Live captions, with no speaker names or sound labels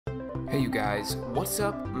Hey you guys, what's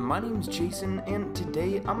up? My name's Jason, and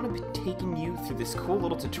today I'm going to be taking you through this cool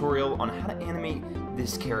little tutorial on how to animate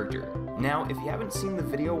this character. Now, if you haven't seen the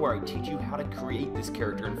video where I teach you how to create this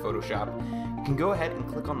character in Photoshop, you can go ahead and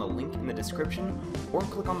click on the link in the description, or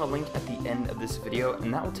click on the link at the end of this video,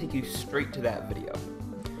 and that will take you straight to that video.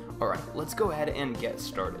 Alright, let's go ahead and get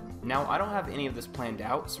started. Now, I don't have any of this planned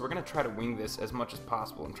out, so we're going to try to wing this as much as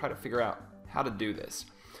possible and try to figure out how to do this.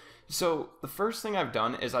 So the first thing I've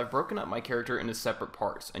done is I've broken up my character into separate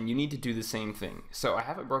parts, and you need to do the same thing. So I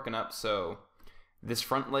have it broken up so this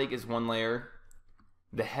front leg is one layer,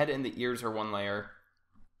 the head and the ears are one layer,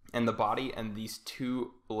 and the body and these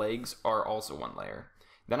two legs are also one layer.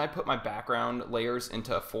 Then I put my background layers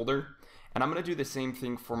into a folder, and I'm going to do the same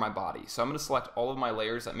thing for my body. So I'm going to select all of my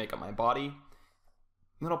layers that make up my body, and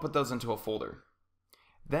then I'll put those into a folder.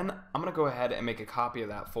 Then I'm going to go ahead and make a copy of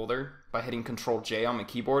that folder by hitting Ctrl J on my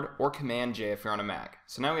keyboard, or Command J if you're on a Mac.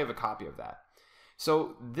 So now we have a copy of that.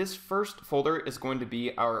 So this first folder is going to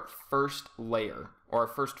be our first layer, or our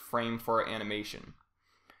first frame for our animation.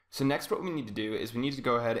 So next what we need to do is we need to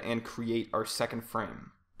go ahead and create our second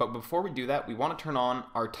frame. But before we do that, we want to turn on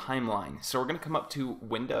our timeline. So we're going to come up to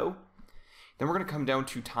Window, then we're going to come down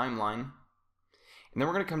to Timeline, and then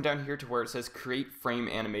we're going to come down here to where it says Create Frame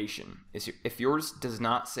Animation. If yours does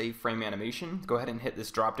not say Frame Animation, go ahead and hit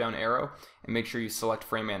this drop down arrow and make sure you select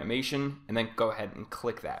Frame Animation, and then go ahead and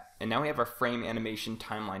click that. And now we have our Frame Animation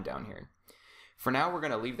timeline down here. For now, we're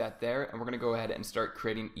going to leave that there, and we're going to go ahead and start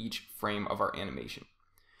creating each frame of our animation.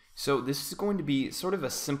 So this is going to be sort of a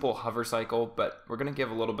simple hover cycle, but we're going to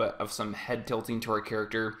give a little bit of some head tilting to our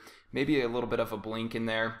character, maybe a little bit of a blink in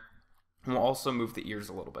there, and we'll also move the ears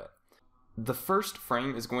a little bit. The first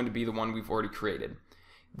frame is going to be the one we've already created.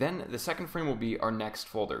 Then the second frame will be our next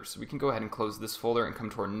folder. So we can go ahead and close this folder and come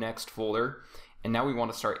to our next folder. And now we want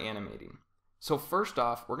to start animating. So first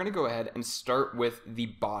off, we're going to go ahead and start with the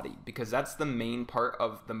body, because that's the main part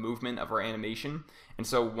of the movement of our animation. And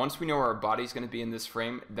so once we know where our body is going to be in this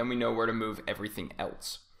frame, then we know where to move everything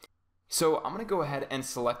else. So I'm going to go ahead and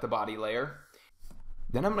select the body layer.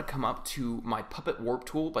 Then I'm going to come up to my Puppet Warp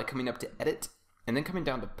tool by coming up to Edit, and then coming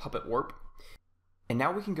down to Puppet Warp. And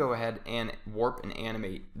now we can go ahead and warp and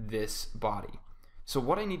animate this body. So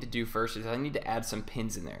what I need to do first is I need to add some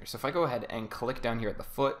pins in there. So if I go ahead and click down here at the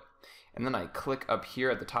foot, and then I click up here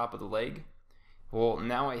at the top of the leg, well,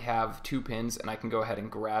 now I have two pins, and I can go ahead and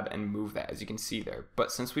grab and move that, as you can see there.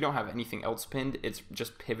 But since we don't have anything else pinned, it's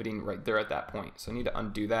just pivoting right there at that point. So I need to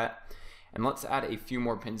undo that. And let's add a few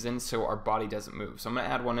more pins in so our body doesn't move. So I'm going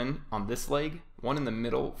to add one in on this leg, one in the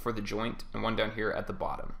middle for the joint, and one down here at the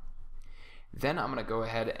bottom. Then I'm going to go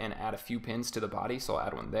ahead and add a few pins to the body. So I'll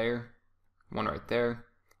add one there, one right there,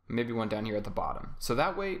 maybe one down here at the bottom. So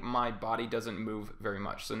that way my body doesn't move very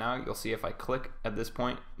much. So now you'll see if I click at this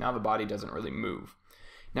point, now the body doesn't really move.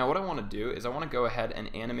 Now what I want to do is I want to go ahead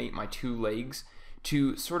and animate my two legs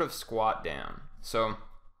to sort of squat down. So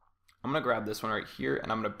I'm going to grab this one right here,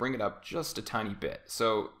 and I'm going to bring it up just a tiny bit.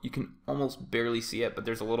 So you can almost barely see it, but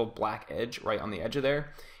there's a little black edge right on the edge of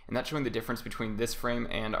there, and that's showing the difference between this frame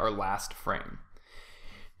and our last frame.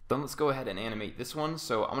 Then let's go ahead and animate this one.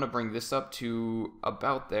 So I'm going to bring this up to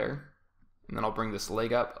about there, and then I'll bring this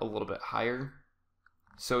leg up a little bit higher.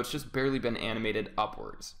 So it's just barely been animated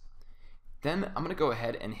upwards. Then I'm going to go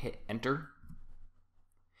ahead and hit Enter.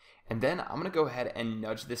 And then I'm going to go ahead and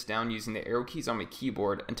nudge this down using the arrow keys on my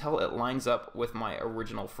keyboard until it lines up with my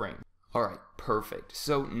original frame. Alright, perfect.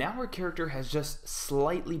 So now our character has just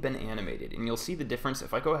slightly been animated, and you'll see the difference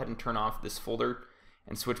if I go ahead and turn off this folder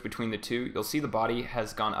and switch between the two. You'll see the body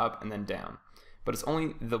has gone up and then down. But it's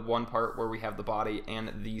only the one part where we have the body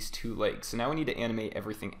and these two legs. So now we need to animate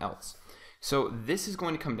everything else. So this is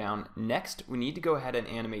going to come down. Next, we need to go ahead and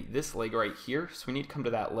animate this leg right here. So we need to come to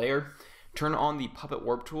that layer. Turn on the Puppet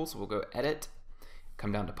Warp tool, so we'll go Edit,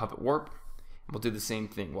 come down to Puppet Warp, and we'll do the same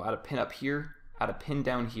thing. We'll add a pin up here, add a pin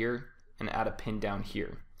down here, and add a pin down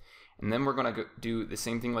here. And then we're going to do the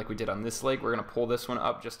same thing like we did on this leg. We're going to pull this one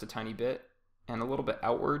up just a tiny bit and a little bit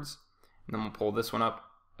outwards, and then we'll pull this one up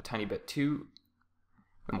a tiny bit too,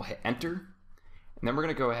 and we'll hit Enter. And then we're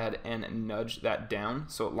going to go ahead and nudge that down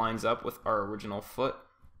so it lines up with our original foot.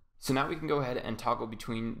 So now we can go ahead and toggle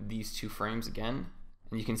between these two frames again.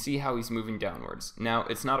 And you can see how he's moving downwards. Now,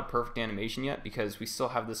 it's not a perfect animation yet because we still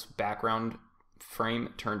have this background frame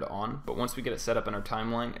turned on, but once we get it set up in our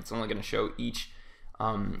timeline, it's only going to show each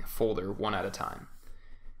folder one at a time.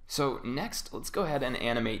 So next, let's go ahead and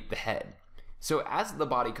animate the head. So as the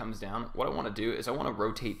body comes down, what I want to do is I want to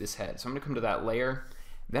rotate this head. So I'm going to come to that layer,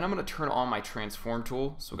 then I'm going to turn on my transform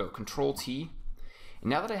tool. So we'll go Control T, And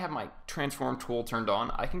now that I have my transform tool turned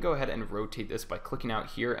on, I can go ahead and rotate this by clicking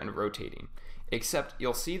out here and rotating. Except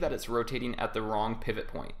you'll see that it's rotating at the wrong pivot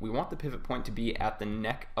point. We want the pivot point to be at the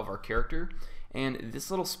neck of our character, and this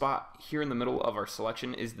little spot here in the middle of our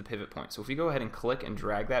selection is the pivot point. So if we go ahead and click and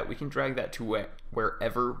drag that, we can drag that to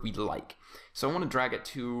wherever we like. So I want to drag it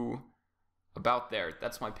to about there.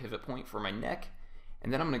 That's my pivot point for my neck,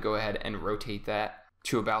 and then I'm going to go ahead and rotate that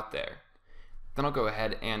to about there. Then I'll go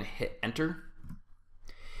ahead and hit enter.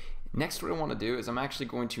 Next, what I want to do is I'm actually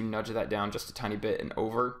going to nudge that down just a tiny bit and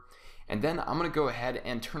over. And then I'm going to go ahead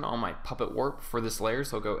and turn on my puppet warp for this layer.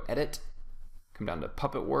 So I'll go edit, come down to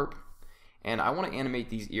puppet warp, and I want to animate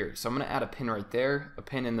these ears. So I'm going to add a pin right there, a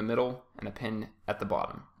pin in the middle, and a pin at the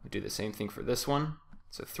bottom. We'll do the same thing for this one.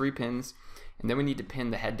 So 3 pins. And then we need to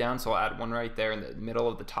pin the head down. So I'll add one right there in the middle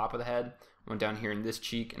of the top of the head, one down here in this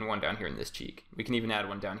cheek, and one down here in this cheek. We can even add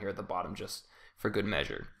one down here at the bottom just for good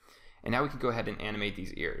measure. And now we can go ahead and animate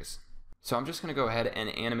these ears. So I'm just going to go ahead and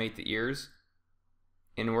animate the ears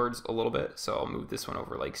inwards a little bit. So I'll move this one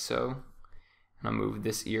over like so, and I'll move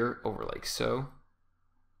this ear over like so.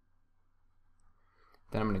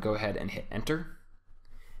 Then I'm going to go ahead and hit enter.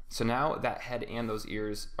 So now that head and those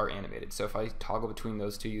ears are animated. So if I toggle between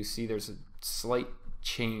those two, you see there's a slight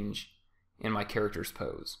change in my character's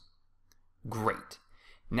pose. Great.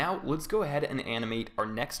 Now let's go ahead and animate our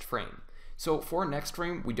next frame. So for our next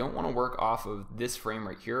frame, we don't want to work off of this frame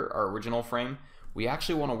right here, our original frame. We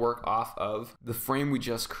actually want to work off of the frame we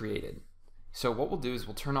just created. So what we'll do is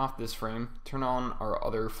we'll turn off this frame, turn on our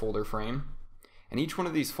other folder frame, and each one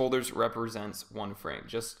of these folders represents one frame,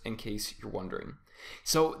 just in case you're wondering.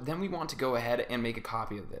 So then we want to go ahead and make a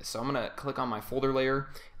copy of this. So I'm going to click on my folder layer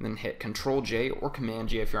and then hit Control J or Command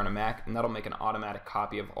J if you're on a Mac, and that'll make an automatic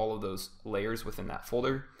copy of all of those layers within that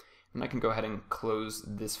folder. And I can go ahead and close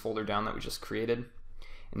this folder down that we just created.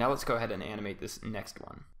 And now let's go ahead and animate this next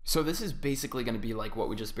one. So this is basically going to be like what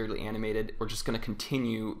we just barely animated. We're just going to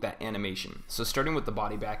continue that animation. So starting with the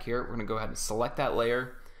body back here, we're going to go ahead and select that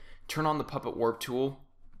layer, turn on the puppet warp tool,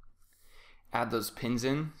 add those pins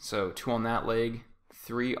in. So 2 on that leg,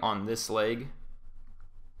 3 on this leg,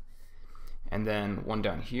 and then 1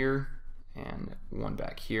 down here, and 1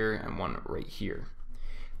 back here, and 1 right here.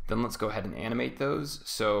 Then let's go ahead and animate those.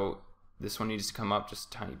 So this one needs to come up just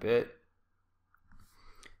a tiny bit.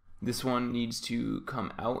 This one needs to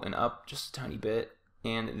come out and up just a tiny bit,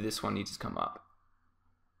 and this one needs to come up.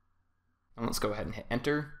 And let's go ahead and hit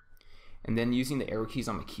enter. And then using the arrow keys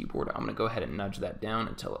on my keyboard, I'm going to go ahead and nudge that down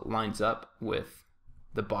until it lines up with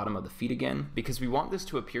the bottom of the feet again, because we want this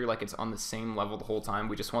to appear like it's on the same level the whole time.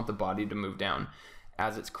 We just want the body to move down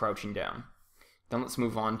as it's crouching down. Then let's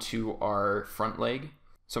move on to our front leg.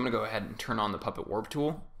 So I'm going to go ahead and turn on the puppet warp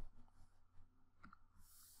tool.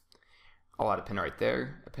 I'll add a pin right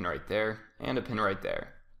there, a pin right there, and a pin right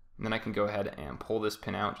there. And then I can go ahead and pull this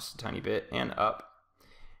pin out just a tiny bit and up.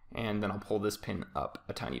 And then I'll pull this pin up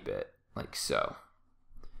a tiny bit, like so.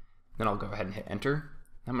 Then I'll go ahead and hit enter.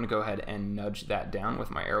 I'm going to go ahead and nudge that down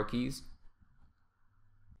with my arrow keys.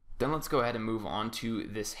 Then let's go ahead and move on to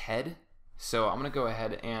this head. So I'm going to go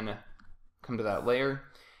ahead and come to that layer,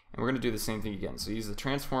 and we're going to do the same thing again. So use the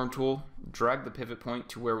transform tool, drag the pivot point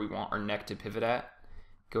to where we want our neck to pivot at.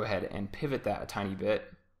 Go ahead and pivot that a tiny bit.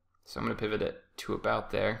 So I'm going to pivot it to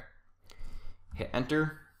about there. Hit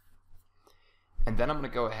enter. And then I'm going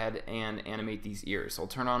to go ahead and animate these ears. So I'll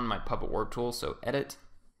turn on my puppet warp tool, so edit.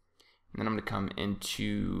 And then I'm going to come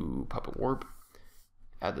into puppet warp,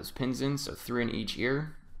 add those pins in, so 3 in each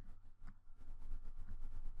ear.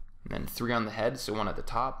 And then 3 on the head, so 1 at the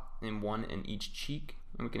top, and 1 in each cheek.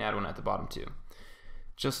 And we can add 1 at the bottom too,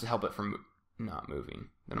 just to help it from not moving.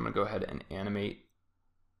 Then I'm going to go ahead and animate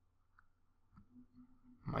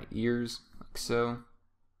my ears, like so.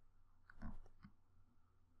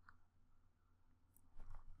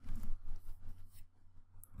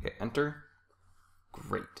 Hit enter.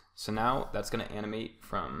 Great. So now that's going to animate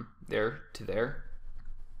from there to there.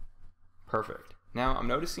 Perfect. Now I'm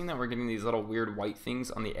noticing that we're getting these little weird white things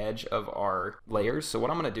on the edge of our layers. So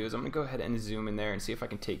what I'm going to do is I'm going to go ahead and zoom in there and see if I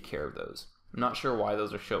can take care of those. I'm not sure why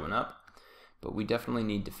those are showing up, but we definitely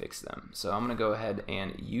need to fix them. So I'm going to go ahead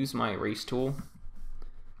and use my erase tool.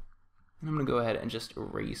 And I'm going to go ahead and just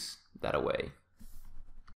erase that away.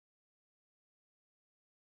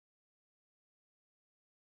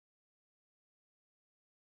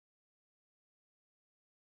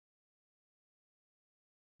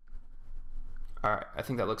 Alright, I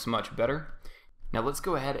think that looks much better. Now let's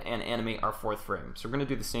go ahead and animate our 4th frame. So we're going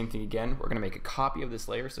to do the same thing again. We're going to make a copy of this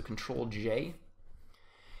layer, so Control J.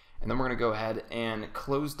 And then we're going to go ahead and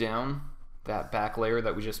close down that back layer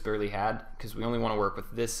that we just barely had, because we only want to work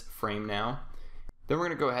with this frame now. Then we're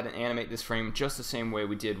going to go ahead and animate this frame just the same way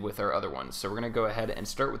we did with our other ones. So we're going to go ahead and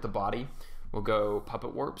start with the body. We'll go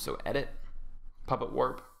puppet warp, so edit, puppet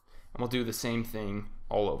warp, and we'll do the same thing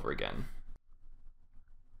all over again.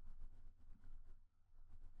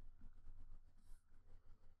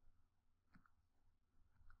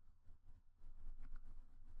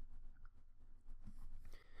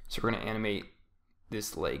 So we're going to animate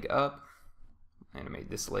this leg up, animate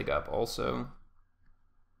this leg up also.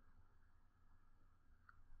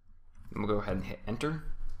 And we'll go ahead and hit enter.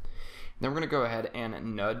 Then we're going to go ahead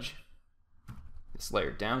and nudge this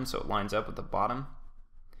layer down so it lines up with the bottom.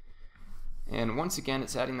 And once again,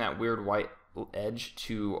 it's adding that weird white edge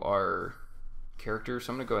to our character.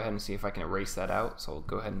 So I'm going to go ahead and see if I can erase that out. So I'll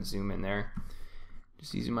go ahead and zoom in there.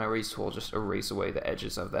 Just using my erase tool, just erase away the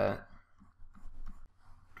edges of that.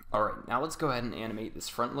 Alright, now let's go ahead and animate this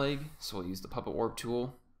front leg. So we'll use the puppet warp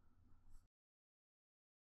tool.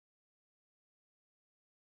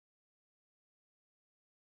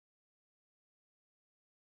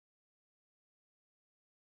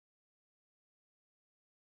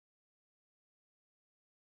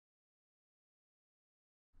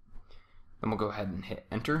 Then we'll go ahead and hit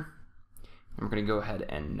enter. And we're going to go ahead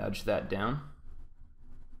and nudge that down,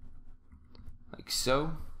 like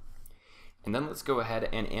so. And then let's go ahead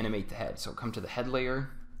and animate the head. So come to the head layer,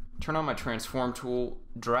 turn on my transform tool,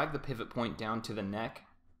 drag the pivot point down to the neck,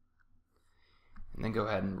 and then go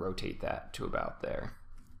ahead and rotate that to about there.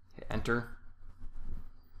 Hit enter.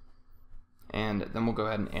 And then we'll go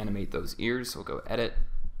ahead and animate those ears. So we'll go edit,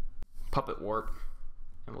 puppet warp,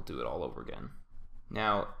 and we'll do it all over again.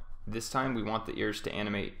 Now, this time we want the ears to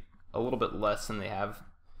animate a little bit less than they have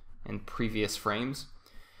in previous frames.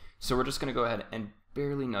 So we're just going to go ahead and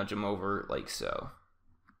barely nudge them over like so.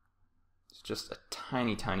 It's just a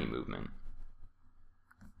tiny, tiny movement.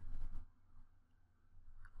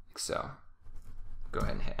 Like so. Go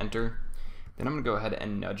ahead and hit enter. Then I'm going to go ahead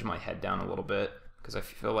and nudge my head down a little bit because I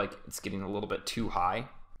feel like it's getting a little bit too high.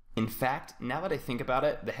 In fact, now that I think about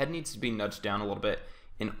it, the head needs to be nudged down a little bit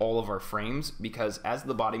in all of our frames, because as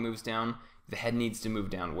the body moves down, the head needs to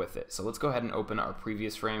move down with it. So let's go ahead and open our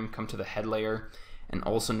previous frame, come to the head layer, and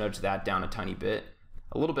also nudge that down a tiny bit,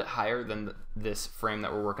 a little bit higher than this frame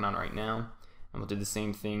that we're working on right now. And we'll do the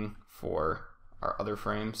same thing for our other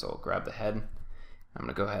frame. So I'll grab the head. I'm going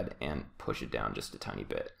to go ahead and push it down just a tiny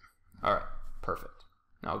bit. All right, perfect.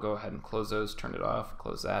 Now I'll go ahead and close those, turn it off,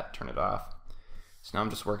 close that, turn it off. So now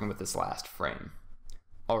I'm just working with this last frame.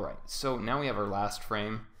 Alright, so now we have our last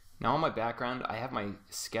frame. Now on my background, I have my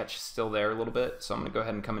sketch still there a little bit, so I'm going to go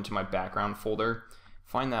ahead and come into my background folder,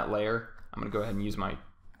 find that layer. I'm going to go ahead and use my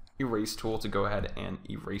erase tool to go ahead and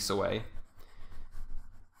erase away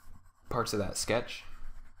parts of that sketch.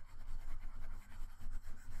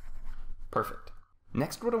 Perfect.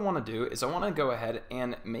 Next, what I want to do is I want to go ahead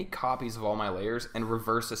and make copies of all my layers and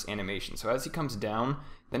reverse this animation. So as he comes down,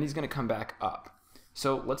 then he's going to come back up.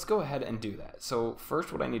 So let's go ahead and do that. So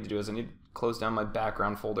first what I need to do is I need to close down my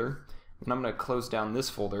background folder, and I'm going to close down this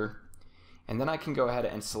folder, and then I can go ahead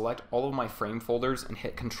and select all of my frame folders and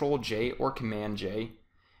hit Control J or Command J,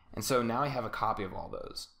 and so now I have a copy of all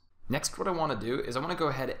those. Next, what I want to do is I want to go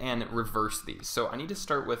ahead and reverse these. So I need to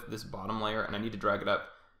start with this bottom layer, and I need to drag it up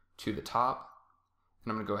to the top,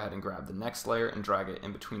 and I'm going to go ahead and grab the next layer and drag it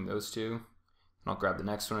in between those two, and I'll grab the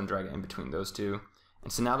next one and drag it in between those two,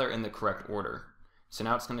 and so now they're in the correct order. So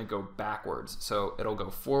now it's going to go backwards. So it'll go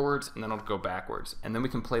forwards and then it'll go backwards. And then we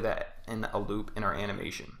can play that in a loop in our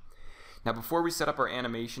animation. Now before we set up our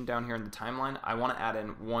animation down here in the timeline, I want to add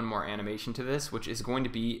in one more animation to this, which is going to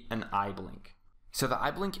be an eye blink. So the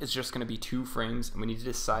eye blink is just going to be 2 frames, and we need to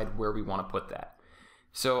decide where we want to put that.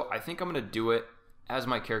 So I think I'm going to do it as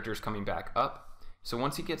my character is coming back up. So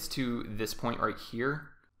once he gets to this point right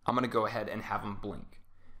here, I'm going to go ahead and have him blink.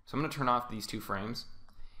 So I'm going to turn off these 2 frames.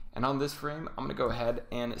 And on this frame, I'm going to go ahead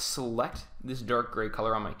and select this dark gray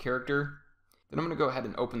color on my character. Then I'm going to go ahead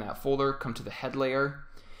and open that folder, come to the head layer,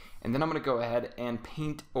 and then I'm going to go ahead and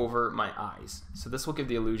paint over my eyes. So this will give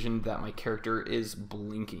the illusion that my character is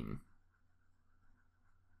blinking.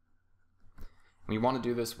 We want to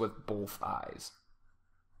do this with both eyes.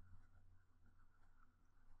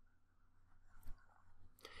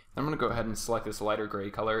 Then I'm going to go ahead and select this lighter gray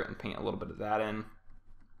color and paint a little bit of that in.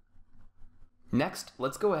 Next,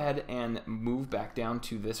 let's go ahead and move back down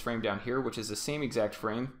to this frame down here, which is the same exact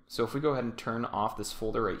frame. So if we go ahead and turn off this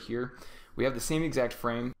folder right here, we have the same exact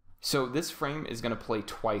frame. So this frame is going to play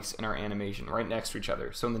twice in our animation right next to each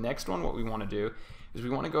other. So in the next one, what we want to do is we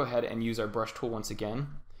want to go ahead and use our brush tool once again,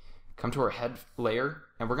 come to our head layer,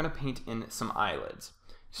 and we're going to paint in some eyelids.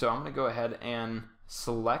 So I'm going to go ahead and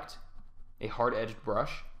select a hard edged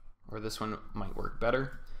brush. or this one might work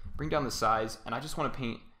better. Bring down the size, and I just want to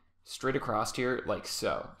paint straight across here like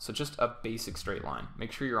so. So just a basic straight line.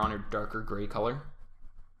 Make sure you're on your darker gray color.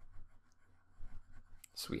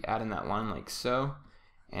 So we add in that line like so,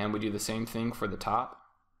 and we do the same thing for the top.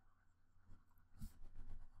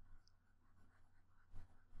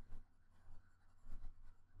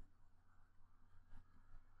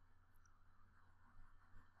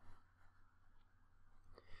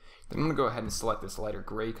 Then I'm going to go ahead and select this lighter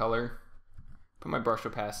gray color, put my brush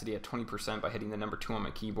opacity at 20% by hitting the number 2 on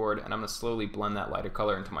my keyboard, and I'm going to slowly blend that lighter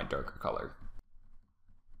color into my darker color.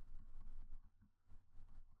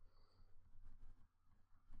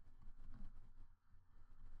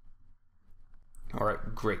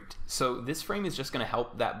 Alright, great. So this frame is just going to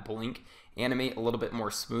help that blink animate a little bit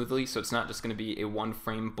more smoothly, so it's not just going to be a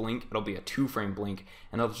 1-frame blink, it'll be a 2-frame blink,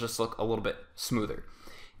 and it'll just look a little bit smoother.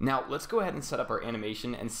 Now let's go ahead and set up our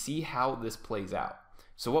animation and see how this plays out.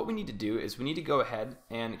 So what we need to do is we need to go ahead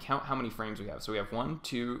and count how many frames we have. So we have 1,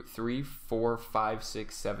 2, 3, 4, 5,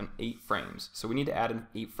 6, 7, 8 frames. So we need to add in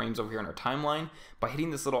 8 frames over here in our timeline by hitting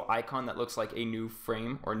this little icon that looks like a new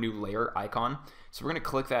frame or new layer icon. So we're going to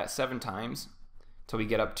click that 7 times till we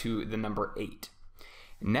get up to the number 8.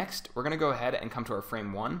 Next, we're going to go ahead and come to our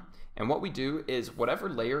frame 1. And what we do is whatever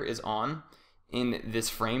layer is on in this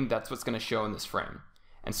frame, that's what's going to show in this frame.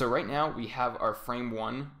 And so right now we have our frame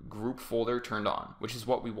 1 group folder turned on, which is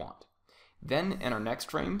what we want. Then in our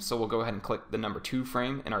next frame, so we'll go ahead and click the number 2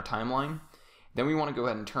 frame in our timeline. Then we want to go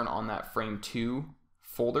ahead and turn on that frame 2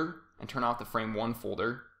 folder and turn off the frame 1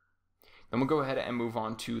 folder. Then we'll go ahead and move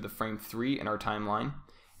on to the frame 3 in our timeline,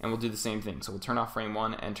 and we'll do the same thing. So we'll turn off frame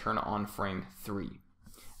 1 and turn on frame 3.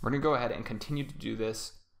 We're going to go ahead and continue to do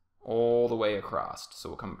this all the way across. So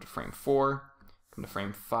we'll come up to frame 4, come to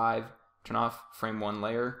frame 5, turn off frame 1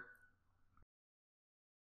 layer.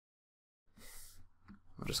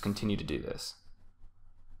 We'll just continue to do this.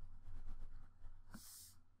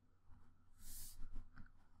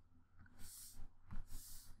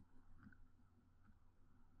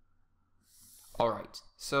 Alright,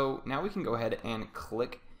 so now we can go ahead and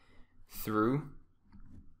click through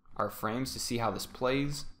our frames to see how this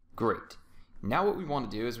plays. Great. Now what we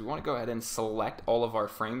want to do is we want to go ahead and select all of our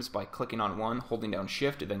frames by clicking on one, holding down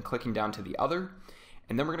shift, and then clicking down to the other.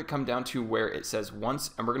 And then we're going to come down to where it says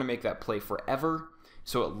once, and we're going to make that play forever.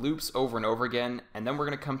 So it loops over and over again. And then we're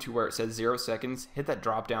going to come to where it says 0 seconds, hit that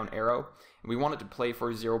drop down arrow, and we want it to play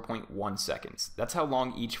for 0.1 seconds. That's how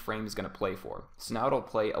long each frame is going to play for. So now it'll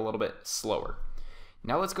play a little bit slower.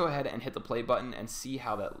 Now let's go ahead and hit the play button and see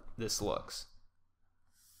how this looks.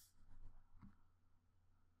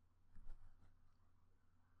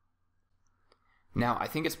 Now, I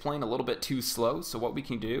think it's playing a little bit too slow, so what we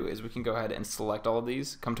can do is we can go ahead and select all of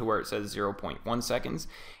these, come to where it says 0.1 seconds,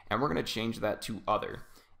 and we're going to change that to other.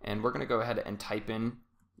 And we're going to go ahead and type in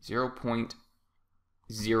 0.05.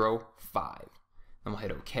 Then we'll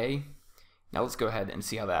hit OK. Now let's go ahead and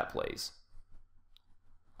see how that plays.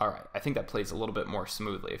 Alright, I think that plays a little bit more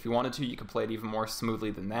smoothly. If you wanted to, you could play it even more smoothly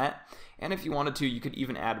than that. And if you wanted to, you could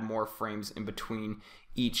even add more frames in between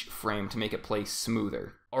each frame to make it play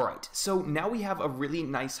smoother. Alright, so now we have a really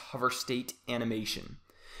nice hover state animation.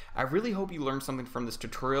 I really hope you learned something from this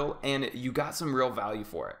tutorial and you got some real value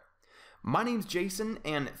for it. My name's Jason,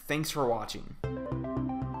 and thanks for watching.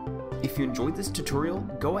 If you enjoyed this tutorial,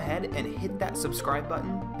 go ahead and hit that subscribe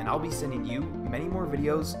button, and I'll be sending you many more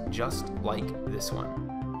videos just like this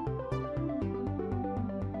one.